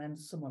said and then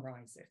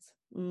summarize it.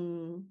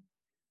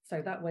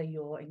 So that way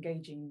you're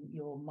engaging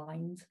your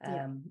mind,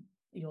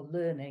 you're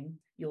learning,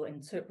 you're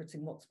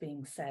interpreting what's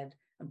being said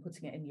and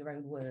putting it in your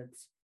own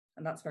words.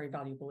 And that's very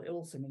valuable. It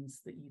also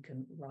means that you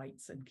can write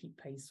and keep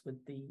pace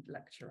with the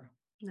lecturer.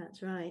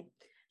 That's right.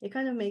 You're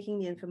kind of making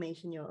the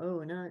information your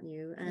own, aren't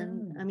you?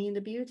 And I mean,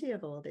 the beauty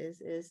of all this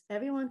is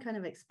everyone kind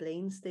of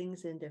explains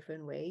things in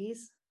different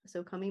ways.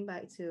 So coming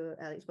back to,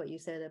 Alex, what you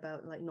said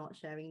about not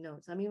sharing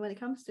notes. I mean, when it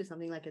comes to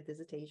something like a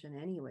dissertation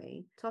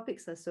anyway,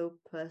 topics are so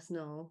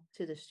personal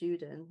to the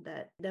student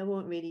that there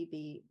won't really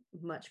be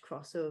much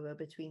crossover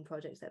between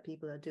projects that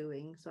people are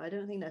doing. So I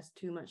don't think there's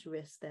too much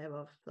risk there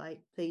of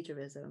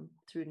plagiarism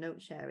through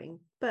note sharing.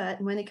 But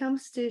when it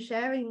comes to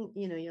sharing,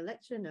 your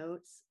lecture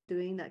notes,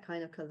 doing that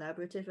kind of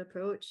collaborative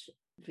approach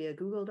via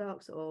Google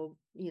Docs or,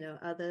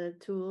 other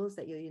tools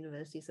that your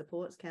university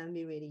supports can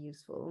be really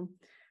useful.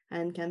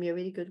 And can be a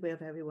really good way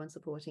of everyone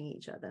supporting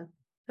each other.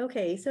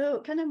 Okay,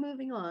 so kind of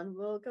moving on,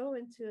 we'll go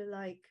into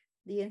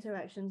the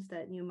interactions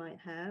that you might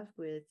have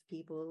with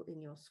people in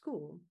your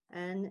school.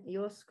 And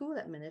your school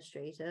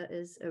administrator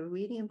is a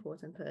really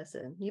important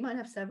person. You might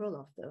have several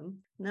of them.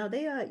 Now,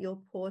 they are your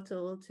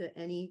portal to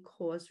any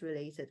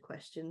course-related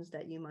questions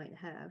that you might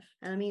have.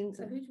 And I mean...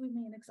 So who do we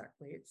mean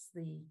exactly? It's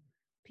the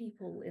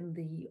people in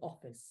the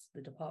office,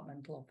 the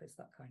departmental office,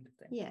 that kind of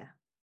thing. Yeah.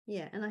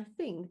 Yeah. And I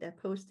think their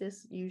post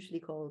is usually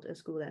called a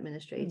school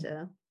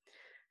administrator.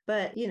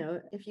 But, you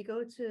know, if you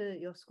go to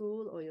your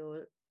school or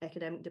your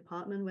academic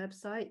department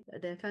website,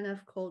 they're kind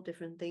of called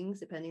different things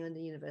depending on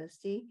the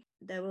university.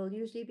 There will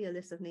usually be a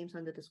list of names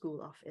under the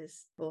school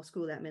office or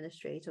school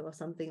administrator or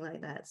something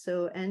like that.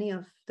 So any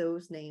of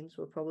those names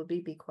will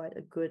probably be quite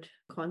a good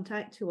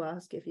contact to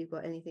ask if you've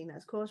got anything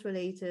that's course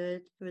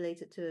related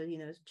to, you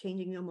know,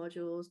 changing your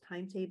modules,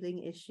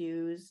 timetabling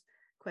issues,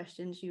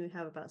 questions you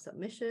have about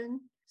submission.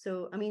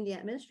 So, I mean, the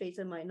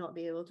administrator might not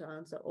be able to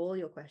answer all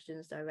your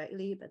questions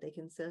directly, but they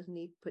can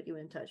certainly put you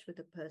in touch with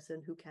a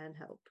person who can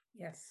help.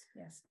 Yes,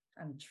 yes.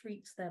 And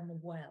treat them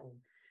well,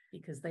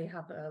 because they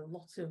have a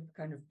lot of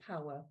kind of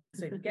power.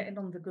 So if you're getting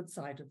on the good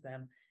side of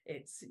them,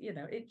 it's, you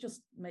know, it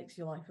just makes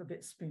your life a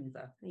bit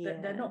smoother. Yeah.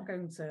 They're not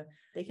going to...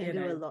 They can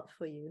do a lot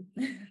for you.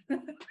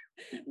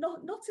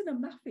 Not in a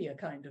mafia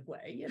kind of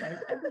way, you know,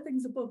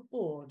 everything's above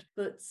board,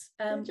 but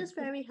they're just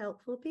very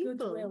helpful people.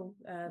 Goodwill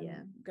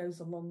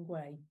goes a long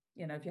way.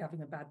 You know, if you're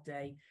having a bad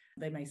day,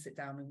 they may sit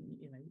down and,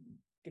 you know,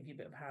 give you a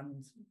bit of a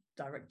hand,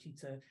 direct you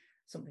to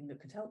something that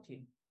could help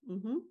you.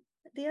 Mm-hmm.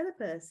 The other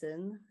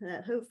person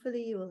that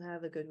hopefully you will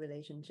have a good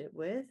relationship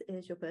with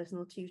is your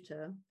personal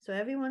tutor. So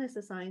everyone is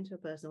assigned to a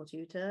personal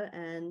tutor,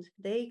 and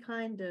they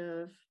kind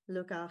of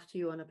look after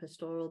you on a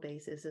pastoral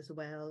basis as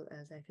well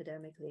as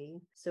academically.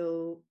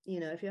 So, you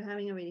know, if you're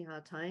having a really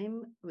hard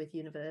time with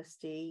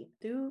university,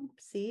 do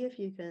see if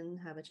you can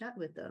have a chat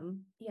with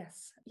them.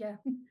 Yes, yeah.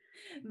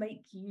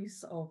 Make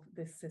use of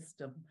this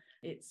system.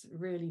 It's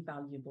really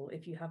valuable.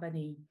 If you have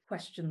any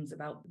questions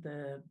about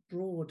the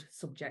broad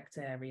subject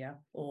area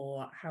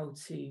or how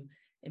to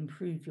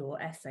improve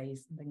your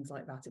essays and things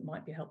like that, it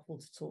might be helpful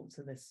to talk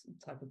to this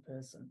type of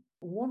person.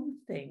 One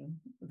thing,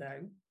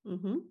 though,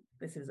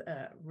 this is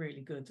a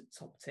really good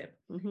top tip,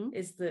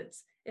 is that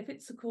if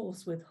it's a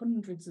course with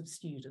hundreds of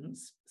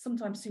students,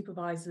 sometimes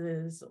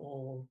supervisors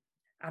or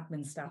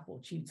admin staff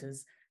or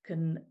tutors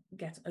can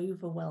get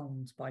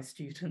overwhelmed by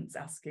students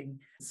asking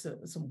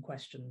some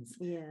questions.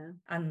 Yeah.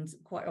 And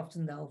quite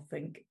often they'll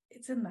think,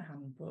 it's in the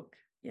handbook,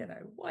 you know,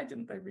 why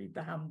didn't they read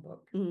the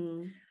handbook?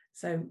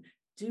 So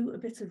do a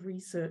bit of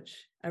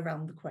research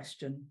around the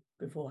question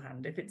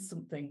beforehand. If it's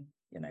something,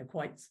 you know,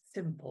 quite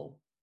simple,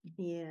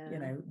 you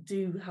know,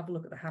 do have a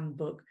look at the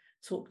handbook,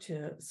 talk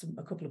to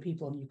a couple of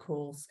people on your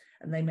course,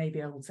 and they may be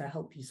able to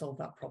help you solve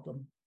that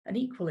problem. And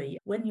equally,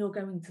 when you're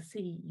going to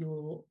see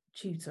your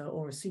tutor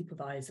or a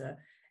supervisor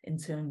in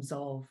terms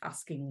of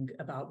asking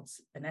about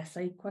an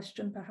essay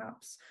question,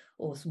 perhaps,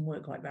 or some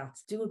work like that,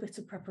 do a bit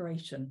of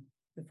preparation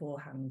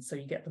beforehand so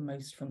you get the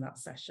most from that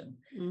session.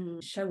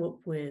 Show up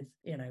with,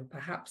 you know,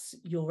 perhaps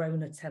your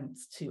own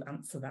attempt to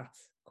answer that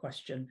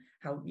question,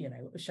 how, you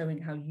know, showing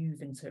how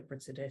you've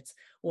interpreted it,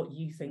 what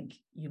you think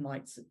you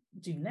might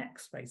do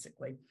next,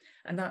 basically.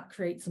 And that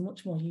creates a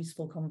much more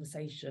useful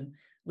conversation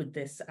with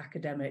this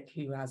academic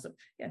who has,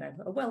 you know,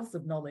 a wealth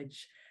of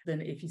knowledge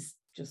than if you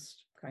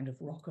just kind of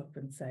rock up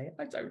and say,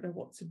 I don't know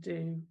what to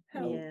do,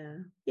 help.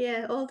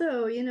 Yeah,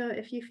 although, you know,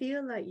 if you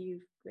feel like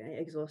you've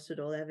exhausted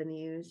all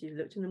avenues, you've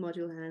looked in the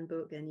module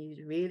handbook and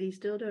you really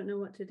still don't know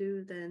what to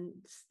do, then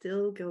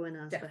still go and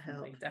ask for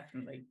help.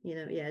 Definitely. You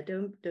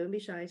know, don't be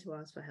shy to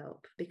ask for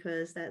help,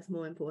 because that's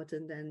more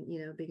important than,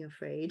 you know, being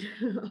afraid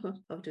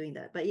of doing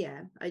that. But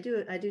yeah, I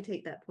do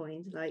take that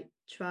point. Like,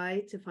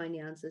 try to find the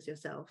answers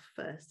yourself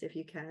first if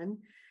you can,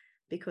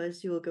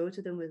 because you will go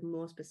to them with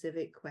more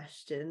specific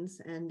questions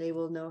and they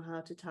will know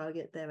how to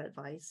target their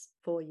advice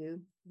for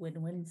you.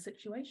 Win-win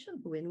situation.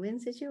 Win-win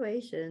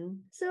situation.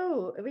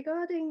 So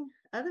regarding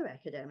other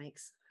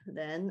academics,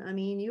 then, I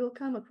mean, you'll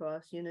come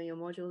across, you know, your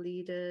module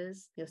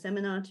leaders, your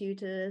seminar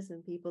tutors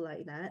and people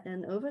like that.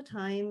 And over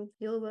time,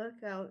 you'll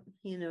work out,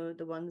 you know,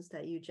 the ones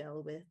that you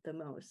gel with the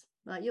most.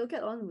 Like, you'll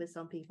get on with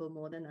some people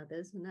more than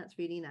others, and that's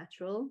really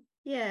natural.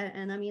 Yeah,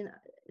 and I mean,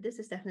 this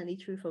is definitely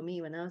true for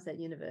me. When I was at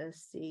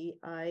university,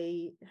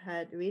 I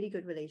had really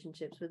good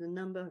relationships with a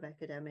number of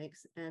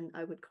academics, and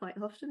I would quite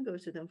often go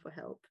to them for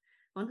help.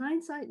 On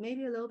hindsight,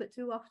 maybe a little bit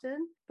too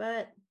often,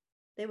 but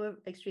they were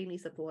extremely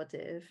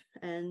supportive.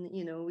 And,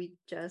 you know, we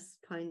just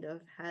kind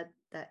of had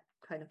that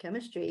kind of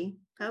chemistry.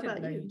 How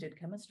about you? You did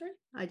chemistry?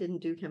 I didn't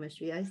do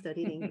chemistry. I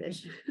studied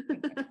English.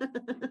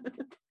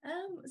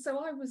 So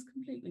I was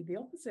completely the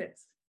opposite.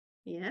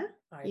 Yeah,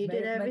 you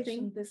did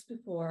everything. Mentioned this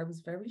before. I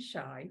was very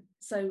shy.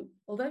 So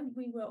although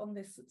we were on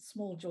this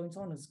small joint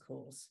honours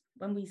course,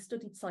 when we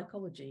studied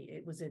psychology,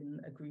 it was in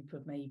a group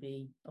of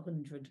maybe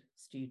 100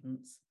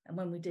 students. And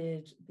when we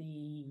did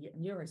the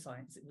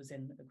neuroscience, it was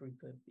in a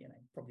group of, you know,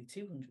 probably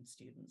 200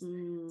 students.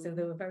 So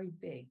they were very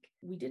big.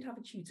 We did have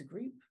a tutor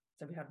group.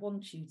 So we had one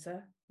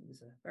tutor, who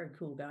was a very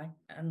cool guy,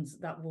 and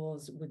that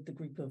was with the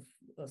group of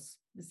us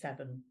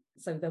 7.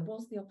 So there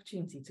was the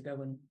opportunity to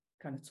go and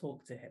kind of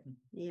talk to him.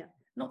 Yeah.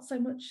 Not so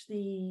much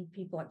the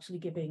people actually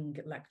giving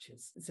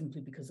lectures, simply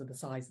because of the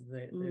size of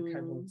the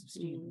cohort of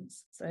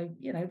students. So,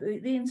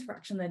 the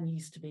interaction then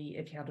used to be,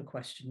 if you had a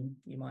question,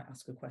 you might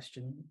ask a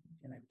question,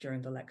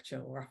 during the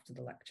lecture or after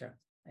the lecture.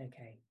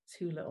 Okay,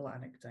 2 little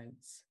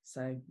anecdotes.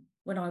 So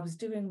when I was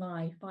doing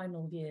my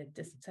final year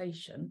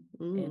dissertation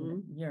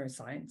in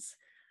neuroscience,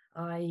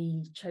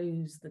 I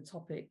chose the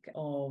topic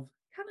of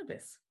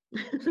cannabis.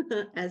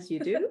 As you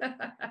do.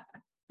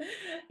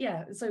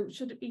 Yeah, so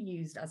should it be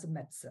used as a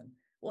medicine?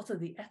 What are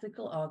the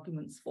ethical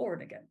arguments for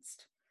and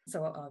against?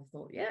 So I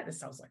thought, yeah, this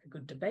sounds like a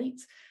good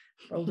debate.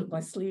 Rolled up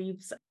my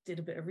sleeves, did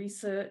a bit of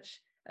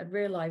research, and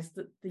realised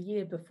that the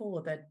year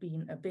before there'd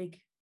been a big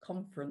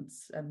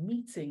conference, a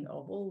meeting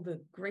of all the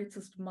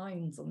greatest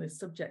minds on this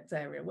subject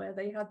area where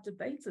they had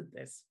debated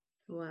this.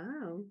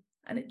 Wow.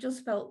 And it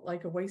just felt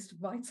like a waste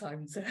of my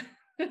time to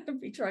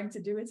be trying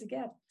to do it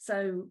again.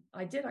 So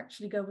I did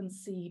actually go and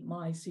see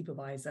my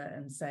supervisor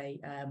and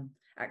say,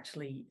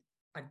 actually,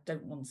 I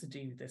don't want to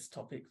do this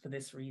topic for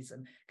this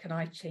reason. Can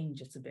I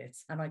change it a bit?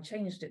 And I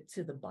changed it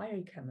to the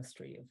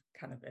biochemistry of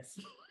cannabis.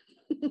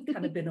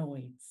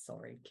 Cannabinoids,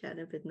 sorry.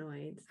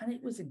 Cannabinoids. And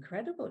it was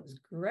incredible. It was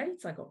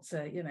great. I got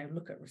to,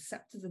 look at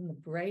receptors in the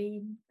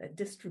brain, their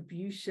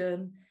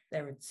distribution.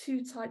 There are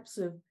 2 types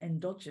of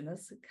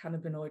endogenous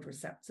cannabinoid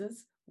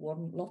receptors,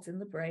 one lot in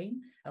the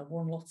brain and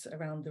one lot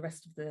around the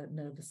rest of the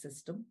nervous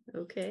system.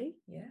 Okay.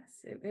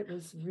 Yes, it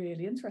was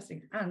really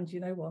interesting. And you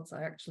know what?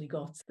 I actually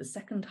got the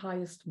second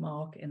highest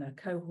mark in a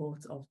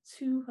cohort of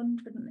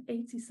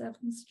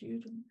 287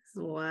 students.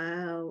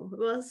 Wow.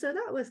 Well, so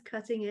that was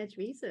cutting edge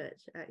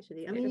research,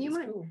 actually. I mean,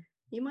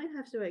 you might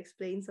have to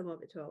explain some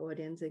of it to our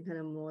audience in kind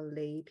of more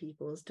lay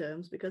people's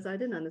terms, because I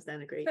didn't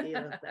understand a great deal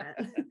of that.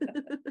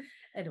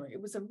 Anyway,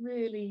 it was a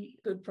really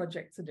good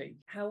project to do.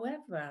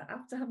 However,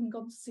 after having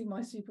gone to see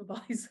my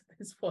supervisor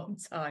this one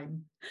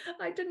time,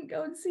 I didn't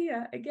go and see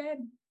her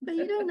again. But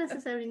you don't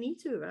necessarily need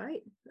to,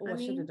 right? I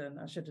should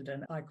have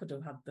done. I could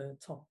have had the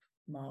top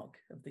mark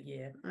of the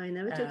year. I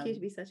never took you to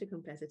be such a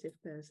competitive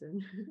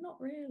person. Not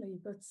really,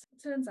 but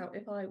it turns out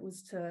if I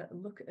was to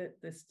look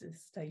at this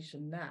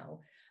dissertation now,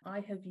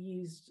 I have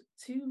used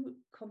 2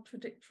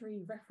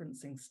 contradictory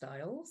referencing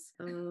styles,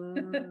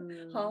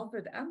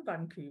 Harvard and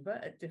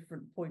Vancouver, at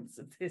different points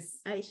of this.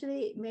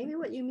 Actually, maybe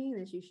what you mean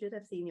is you should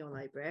have seen your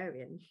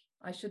librarian.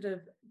 I should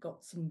have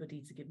got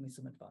somebody to give me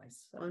some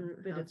advice. On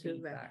a bit how of to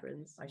feedback.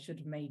 reference. I should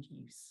have made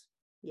use.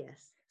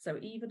 Yes. So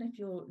even if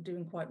you're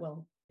doing quite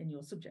well in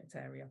your subject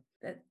area,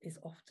 that is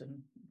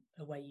often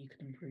a way you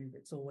can improve.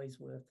 It's always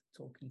worth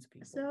talking to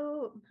people.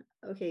 So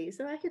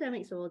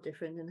academics are all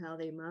different in how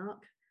they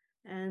mark.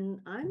 And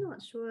I'm not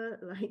sure,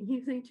 like,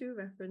 using 2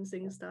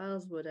 referencing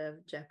styles would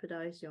have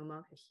jeopardized your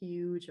mark a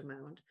huge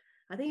amount.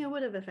 I think it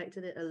would have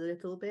affected it a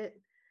little bit,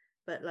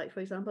 but, like,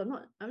 for example,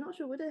 I'm not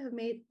sure, would it have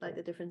made like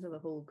the difference of a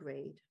whole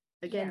grade?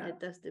 Again,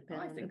 it does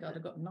depend. I think I'd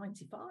have got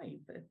 95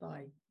 if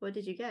I. What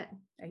did you get?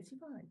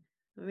 85.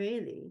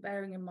 Really?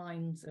 Bearing in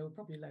mind there were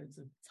probably loads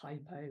of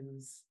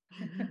typos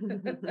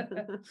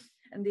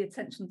and the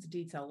attention to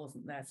detail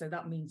wasn't there, so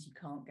that means you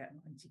can't get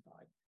 95.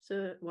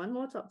 So one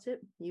more top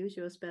tip, use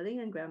your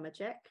spelling and grammar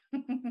check.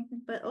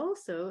 But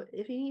also,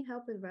 if you need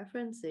help with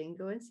referencing,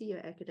 go and see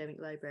your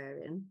academic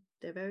librarian.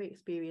 They're very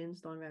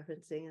experienced on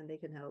referencing and they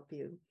can help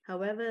you.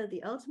 However,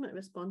 the ultimate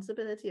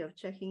responsibility of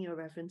checking your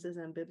references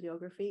and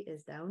bibliography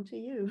is down to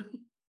you.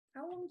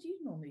 How long do you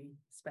normally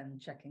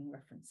spend checking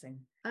referencing?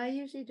 I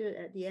usually do it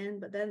at the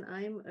end, but then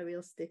I'm a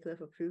real stickler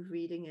for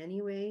proofreading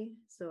anyway.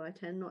 So I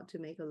tend not to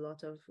make a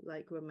lot of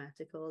like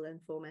grammatical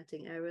and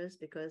formatting errors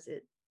because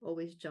it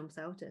always jumps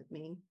out at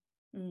me.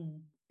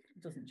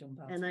 It doesn't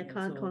jump out. And I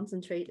can't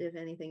concentrate if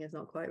anything is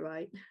not quite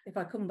right. If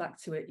I come back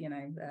to it,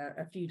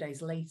 a few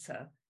days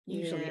later,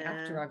 usually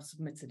after I've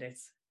submitted it,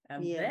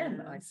 and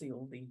then I see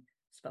all the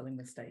spelling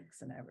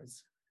mistakes and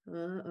errors.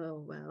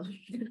 Oh, well.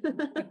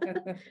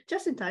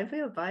 Just in time for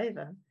your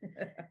Viva.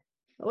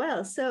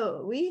 Well,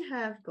 so we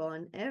have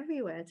gone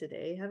everywhere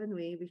today, haven't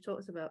we? We've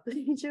talked about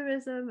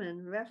plagiarism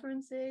and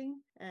referencing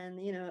and,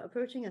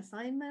 approaching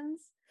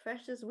assignments,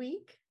 Freshers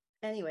Week.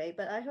 Anyway,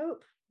 but I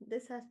hope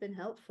this has been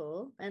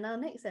helpful. And our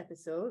next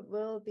episode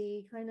will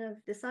be kind of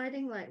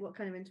deciding like what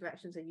kind of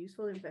interactions are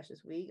useful in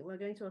Freshers Week. We're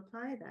going to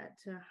apply that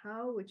to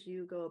how would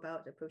you go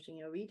about approaching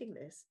your reading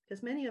list?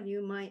 Because many of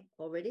you might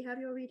already have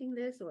your reading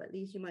list, or at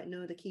least you might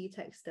know the key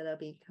texts that are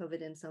being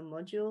covered in some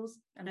modules.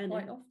 And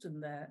quite often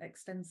they're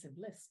extensive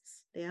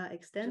lists. They are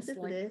extensive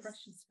Just like lists.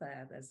 Freshers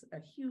Fair, there's a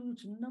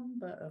huge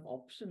number of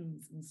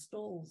options and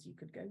stalls you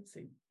could go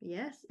to.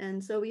 Yes,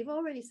 and so we've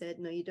already said,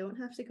 no, you don't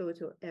have to go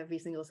to every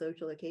single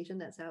social occasion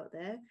that's out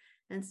there.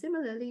 And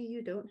similarly,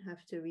 you don't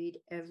have to read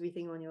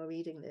everything on your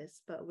reading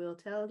list, but we'll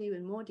tell you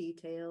in more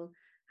detail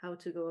how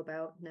to go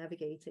about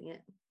navigating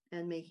it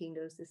and making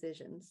those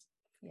decisions.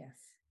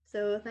 Yes.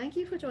 So thank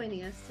you for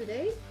joining us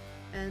today.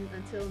 And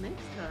until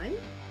next time,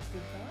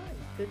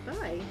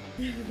 goodbye.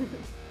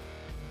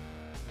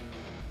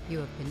 You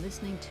have been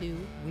listening to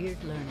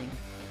Weird Learning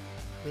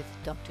with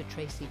Dr.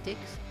 Tracy Dix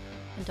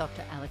and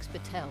Dr. Alex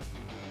Patel.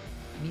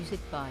 Music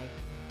by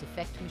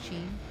Defect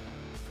Machine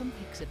from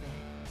Pixabay.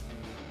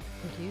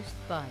 Produced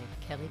by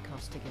Kelly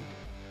Costigan.